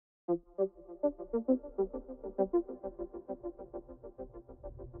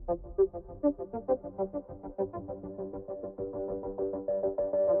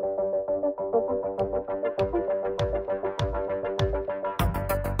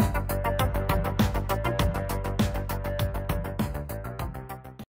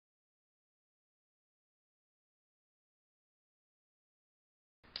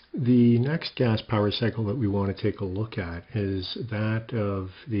The next gas power cycle that we want to take a look at is that of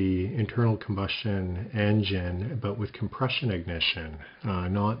the internal combustion engine, but with compression ignition,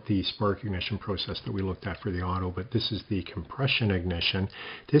 not the spark ignition process that we looked at for the auto, but this is the compression ignition.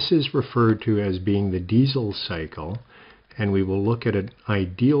 This is referred to as being the diesel cycle, and we will look at an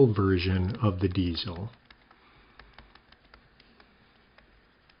ideal version of the diesel.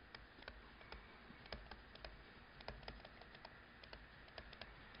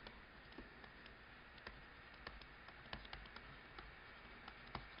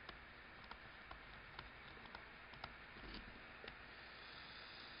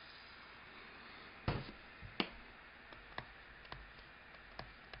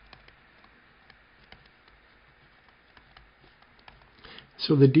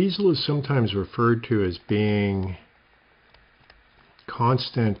 So the diesel is sometimes referred to as being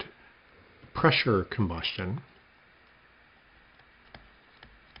constant pressure combustion.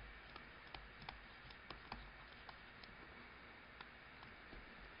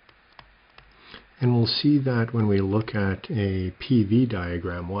 And we'll see that when we look at a PV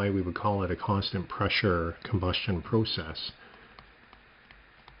diagram, why we would call it a constant pressure combustion process.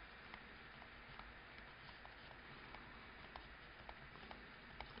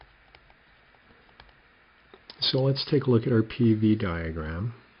 So let's take a look at our PV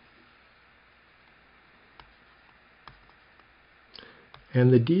diagram.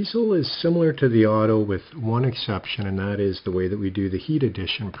 And the diesel is similar to the auto with one exception, and that is the way that we do the heat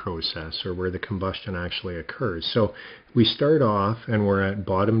addition process, or where the combustion actually occurs. So we start off and we're at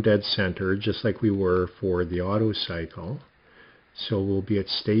bottom dead center, just like we were for the auto cycle. So we'll be at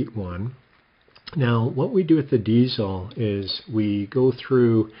state 1. Now what we do with the diesel is we go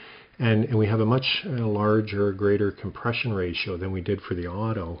through and we have a much larger, greater compression ratio than we did for the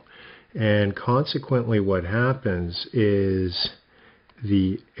auto. And consequently what happens is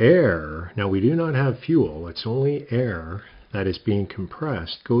the air, now we do not have fuel, it's only air that is being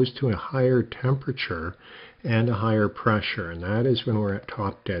compressed, goes to a higher temperature and a higher pressure, and that is when we're at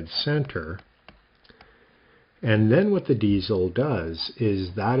top dead center. And then what the diesel does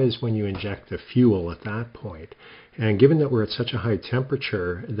is that is when you inject the fuel at that point. And given that we're at such a high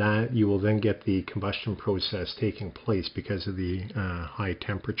temperature, that you will then get the combustion process taking place because of the high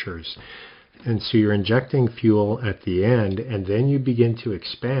temperatures. And so you're injecting fuel at the end, and then you begin to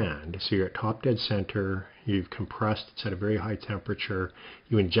expand. So you're at top dead center, you've compressed, it's at a very high temperature,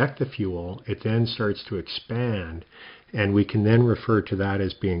 you inject the fuel, it then starts to expand, and we can then refer to that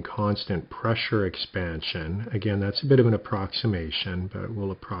as being constant pressure expansion. Again, that's a bit of an approximation, but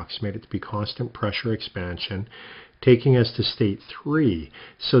we'll approximate it to be constant pressure expansion, taking us to state 3.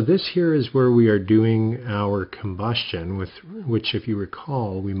 So this here is where we are doing our combustion, with which, if you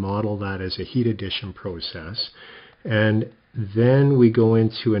recall, we model that as a heat addition process. And then we go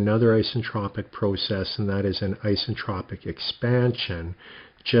into another isentropic process, and that is an isentropic expansion,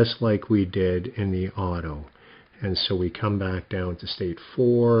 just like we did in the auto. And so we come back down to state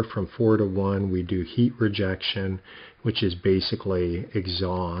 4. From 4 to 1, we do heat rejection, which is basically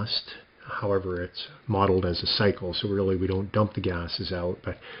exhaust. However, it's modeled as a cycle, so really we don't dump the gases out,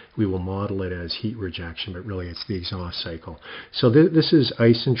 but we will model it as heat rejection, but really it's the exhaust cycle. So this is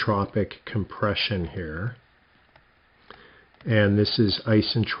isentropic compression here, and this is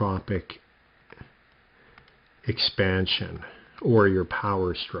isentropic expansion, or your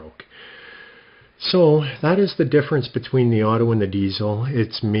power stroke. So that is the difference between the auto and the diesel.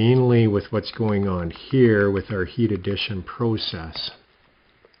 It's mainly with what's going on here with our heat addition process.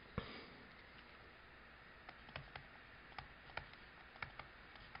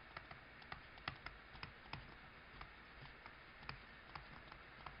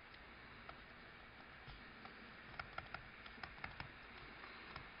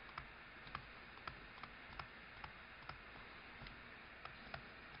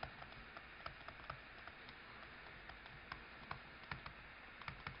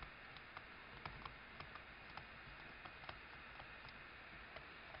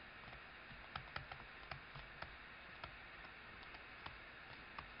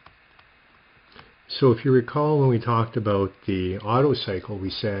 So if you recall, when we talked about the auto cycle,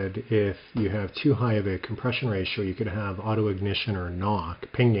 we said if you have too high of a compression ratio, you could have auto ignition or knock,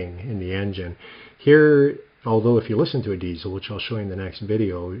 pinging in the engine. Here, Although if you listen to a diesel, which I'll show you in the next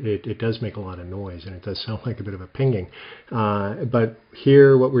video, it does make a lot of noise and it does sound like a bit of a pinging. But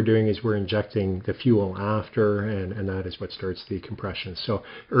here what we're doing is we're injecting the fuel after, and that is what starts the compression,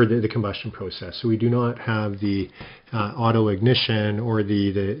 or the combustion process. So we do not have the auto ignition or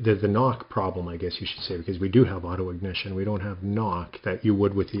the knock problem, I guess you should say, because we do have auto ignition. We don't have knock that you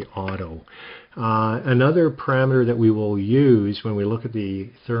would with the auto. Another parameter that we will use when we look at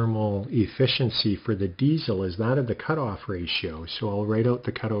the thermal efficiency for the diesel is that of the cutoff ratio. So I'll write out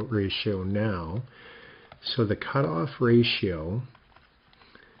the cutoff ratio now. So the cutoff ratio,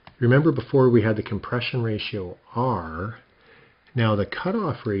 remember before we had the compression ratio R. Now the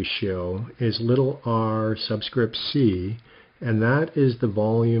cutoff ratio is little r subscript c, and that is the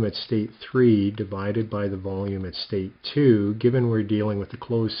volume at state 3 divided by the volume at state 2. Given we're dealing with a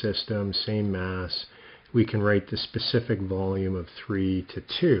closed system, same mass, we can write the specific volume of 3 to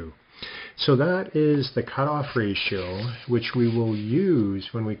 2. So that is the cutoff ratio, which we will use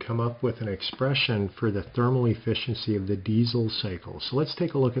when we come up with an expression for the thermal efficiency of the diesel cycle. So let's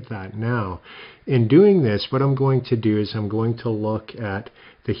take a look at that now. In doing this, what I'm going to do is I'm going to look at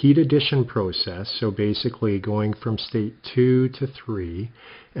the heat addition process, so basically going from state 2 to 3,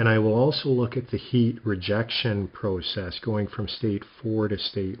 and I will also look at the heat rejection process going from state 4 to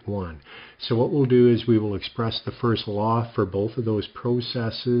state 1. So what we'll do is we will express the first law for both of those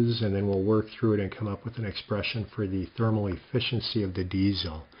processes, and then we'll work through it and come up with an expression for the thermal efficiency of the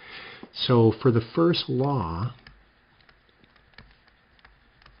diesel. So for the first law,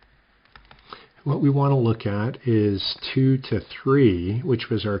 what we want to look at is 2 to 3, which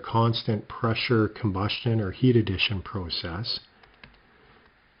was our constant pressure combustion or heat addition process.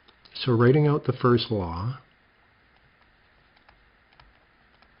 So writing out the first law,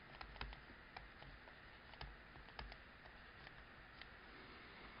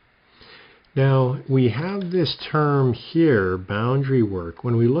 now we have this term here, boundary work.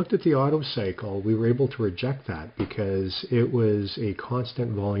 When we looked at the Otto cycle, we were able to reject that because it was a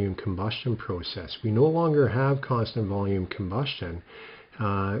constant volume combustion process. We no longer have constant volume combustion.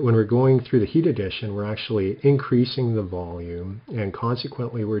 When we're going through the heat addition, we're actually increasing the volume, and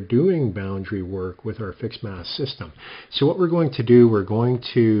consequently we're doing boundary work with our fixed mass system. So what we're going to do, we're going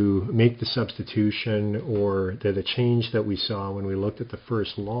to make the substitution or the change that we saw when we looked at the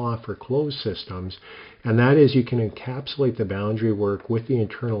first law for closed systems, and that is you can encapsulate the boundary work with the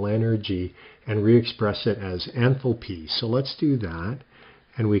internal energy and re-express it as enthalpy. So let's do that,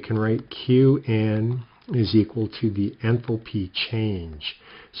 and we can write Qn is equal to the enthalpy change.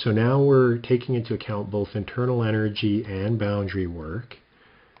 So now we're taking into account both internal energy and boundary work,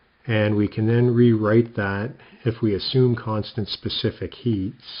 and we can then rewrite that if we assume constant specific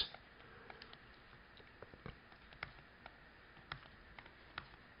heats.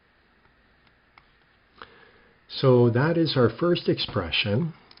 So that is our first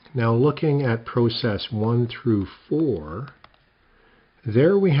expression. Now looking at process 1 through 4,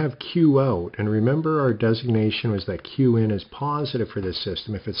 there we have Q out, and remember our designation was that Q in is positive for this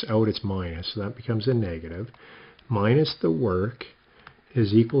system. If it's out, it's minus, so that becomes a negative. Minus the work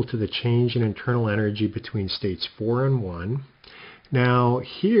is equal to the change in internal energy between states 4 and 1. Now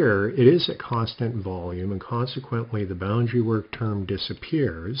here it is at constant volume, and consequently the boundary work term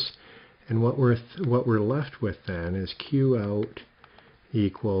disappears, and what we're left with then is Q out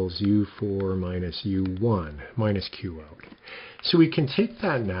equals U4 minus U1 minus Q out. So we can take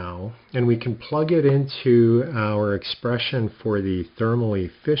that now and we can plug it into our expression for the thermal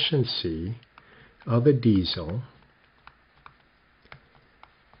efficiency of a diesel.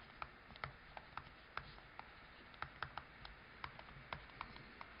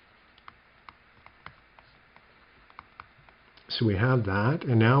 So we have that,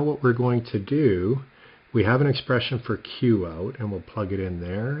 and now what we're going to do, we have an expression for Q out, and we'll plug it in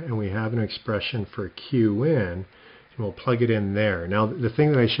there, and we have an expression for Q in, and we'll plug it in there. Now the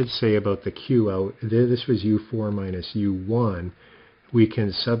thing that I should say about the Q out, this was U4 minus U1, we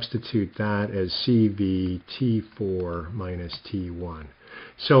can substitute that as CV T4 minus T1.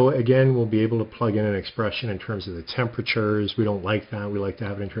 So again, we'll be able to plug in an expression in terms of the temperatures. We don't like that. We like to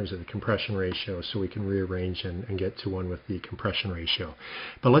have it in terms of the compression ratio, so we can rearrange and get to one with the compression ratio.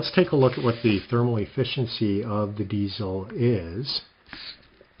 But let's take a look at what the thermal efficiency of the diesel is.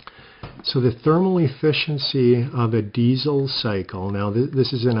 So the thermal efficiency of a diesel cycle, now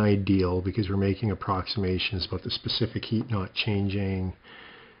this is an ideal because we're making approximations about the specific heat not changing.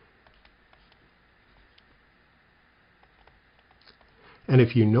 And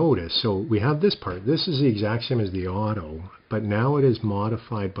if you notice, so we have this part. This is the exact same as the auto, but now it is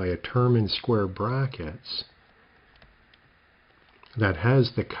modified by a term in square brackets. that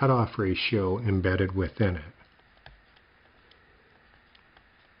has the cutoff ratio embedded within it.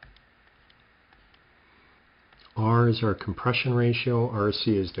 R is our compression ratio, RC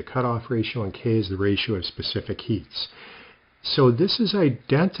is the cutoff ratio, and K is the ratio of specific heats. So this is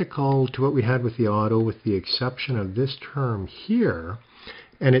identical to what we had with the auto with the exception of this term here.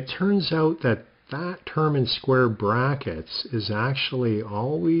 And it turns out that that term in square brackets is actually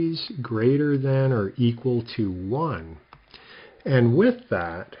always greater than or equal to 1. And with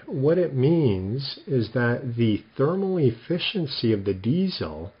that, what it means is that the thermal efficiency of the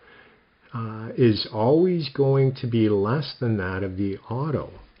diesel is always going to be less than that of the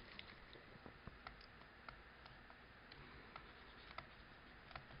auto.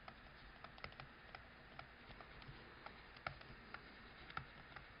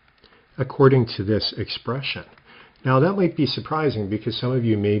 According to this expression. Now that might be surprising because some of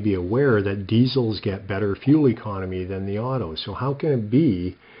you may be aware that diesels get better fuel economy than the auto. So how can it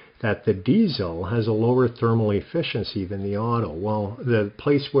be that the diesel has a lower thermal efficiency than the auto? Well, the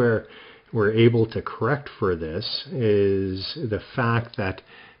place where we're able to correct for this is the fact that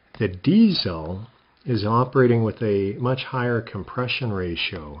the diesel is operating with a much higher compression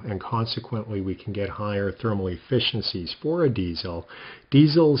ratio, and consequently we can get higher thermal efficiencies for a diesel.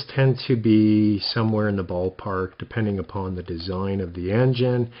 Diesels tend to be somewhere in the ballpark, depending upon the design of the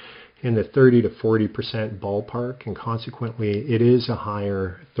engine, in the 30 to 40% ballpark, and consequently it is a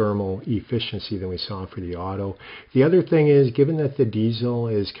higher thermal efficiency than we saw for the auto. The other thing is, given that the diesel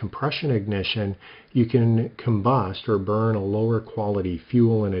is compression ignition, you can combust or burn a lower quality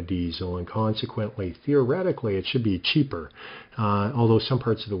fuel in a diesel, and consequently, theoretically, it should be cheaper. Although some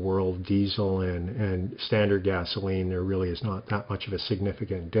parts of the world, diesel and standard gasoline, there really is not that much of a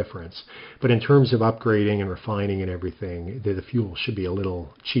significant difference. But in terms of upgrading and refining and everything, the fuel should be a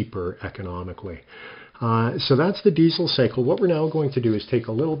little cheaper economically. So that's the diesel cycle. What we're now going to do is take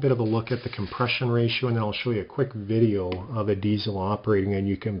a little bit of a look at the compression ratio, and then I'll show you a quick video of a diesel operating, and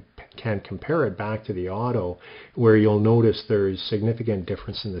you can compare it back to the auto, where you'll notice there's significant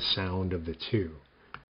difference in the sound of the two.